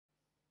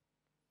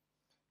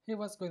Hey,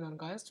 what's going on,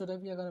 guys? Today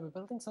we are going to be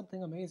building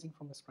something amazing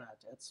from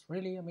scratch. It's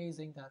really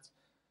amazing.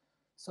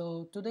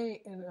 So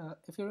today,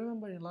 if you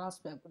remember in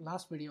last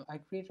video, I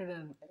created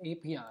an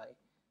API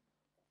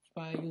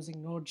by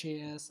using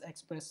Node.js,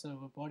 Express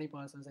server, body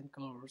parsers, and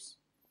colors.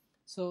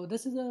 So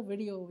this is a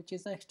video which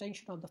is an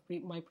extension of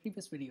my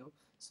previous video.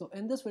 So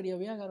in this video,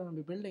 we are going to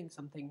be building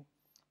something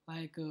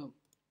like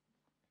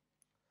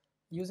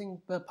using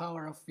the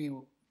power of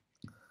Vue.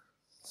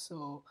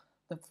 So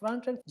the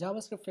front-end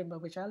JavaScript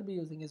framework which I'll be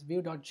using is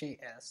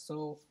Vue.js.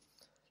 So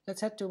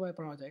let's head to my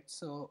project.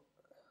 So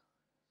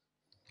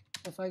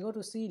if I go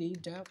to cd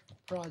dev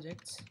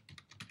projects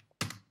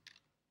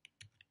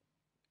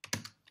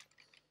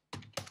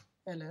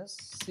ls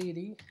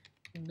cd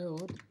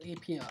node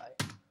API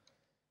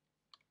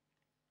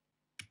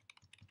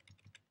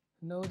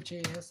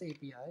node.js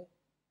API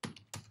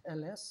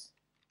ls,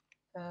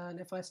 and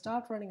if I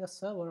start running a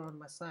server on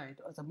my site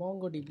as a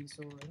Mongodb,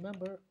 so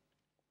remember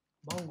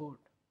Mongodb.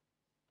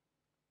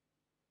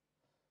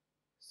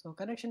 So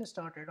connection is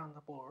started on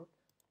the port.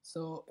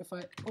 So if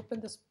I open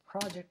this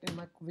project in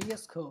my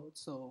VS Code,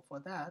 so for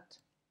that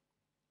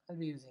I'll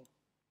be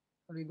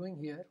going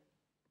here.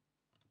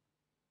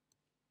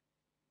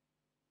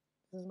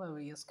 This is my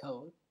VS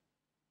Code,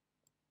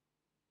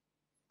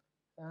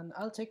 and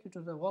I'll take you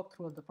to the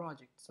walkthrough of the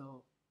project.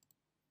 So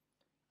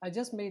I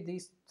just made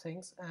these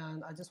things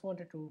and I just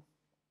wanted to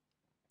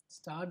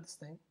start this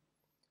thing.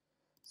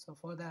 So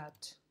for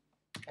that,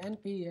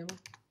 npm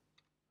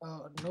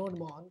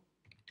nodemon,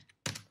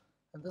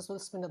 and this will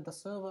spin up the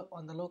server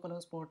on the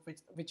localhost port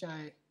which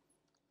I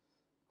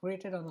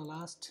created on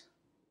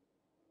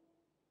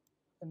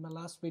in my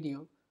last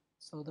video.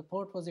 So the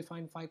port was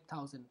defined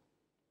 5000.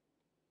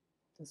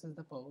 This is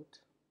the port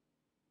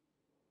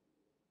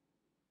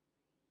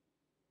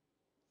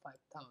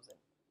 5000.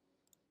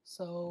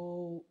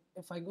 So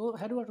if I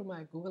head over to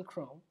my Google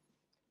Chrome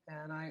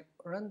and I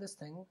run this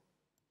thing,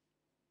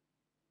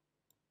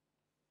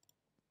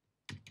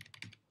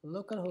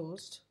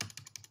 localhost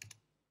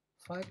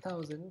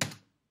 5000,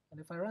 and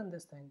if I run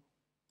this thing,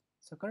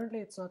 so currently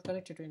it's not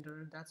connected to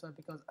internet. That's why,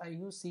 because I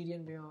use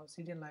CDN or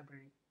CDN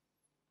library.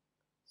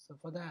 So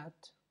for that,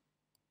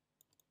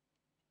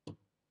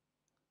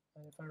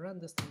 and if I run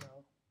this thing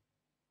now,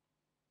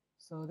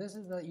 so this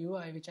is the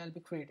UI which I'll be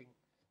creating.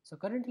 So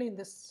currently in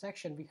this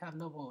section we have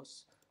no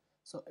hosts.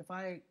 So if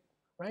I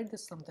write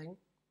this something,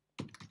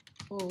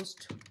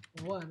 host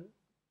 1,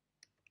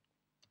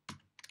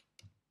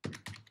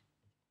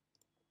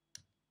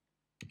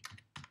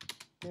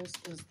 this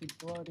is the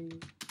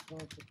body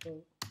of the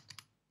code,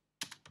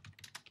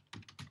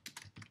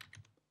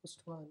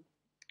 host 1,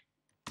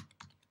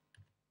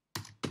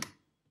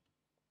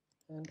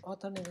 and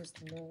author name is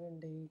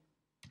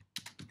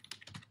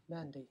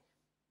Mandy.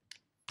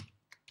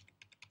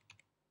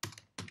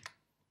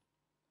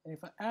 And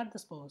if I add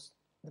this post,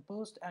 the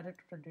post added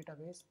to the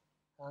database,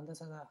 and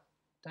this is a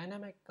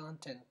dynamic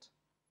content.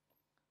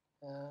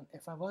 And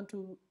if I want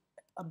to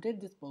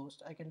update this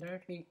post, I can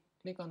directly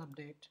click on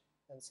update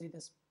and see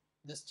this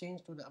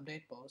change to the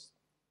update post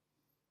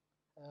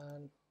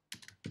and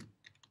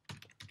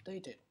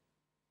update it.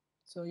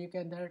 So you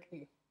can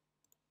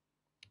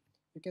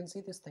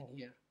see this thing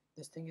here.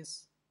 This thing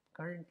is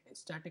currently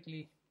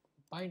statically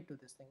bind to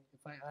this thing. If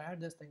I add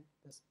this thing,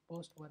 this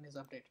post 1 is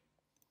updated.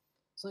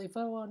 So if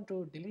I want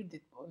to delete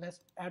it,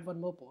 let's add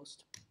one more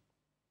post.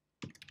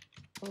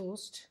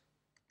 Post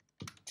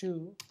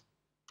 2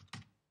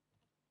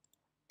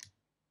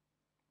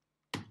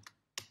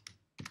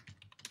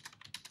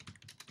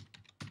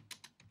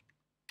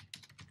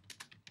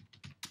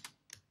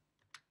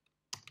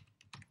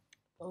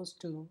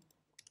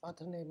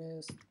 author name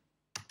is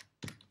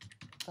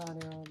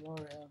Tanya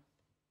Moria.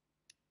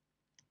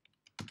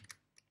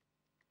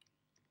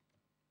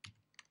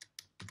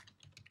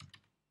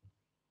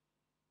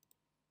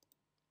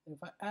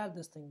 If I add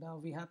this thing, now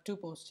we have 2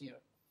 posts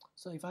here.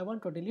 So if I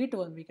want to delete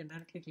one, we can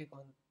directly click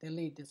on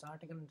delete this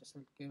article, and this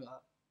will give a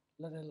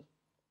little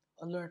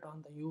alert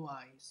on the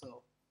UI.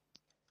 So,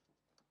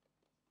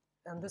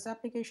 and this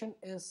application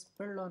is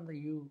built on the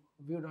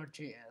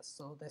Vue.js.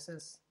 So this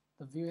is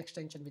the Vue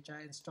extension which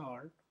I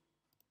installed.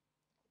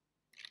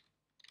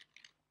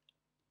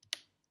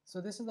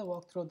 So this is the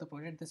walkthrough of the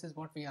project. This is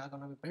what we are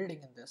going to be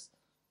building in this.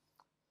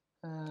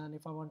 And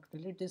if I want to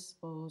delete this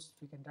post,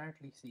 we can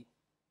directly see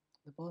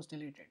the post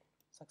deleted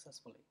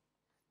successfully.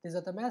 These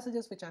are the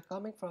messages which are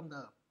coming from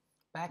the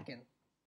backend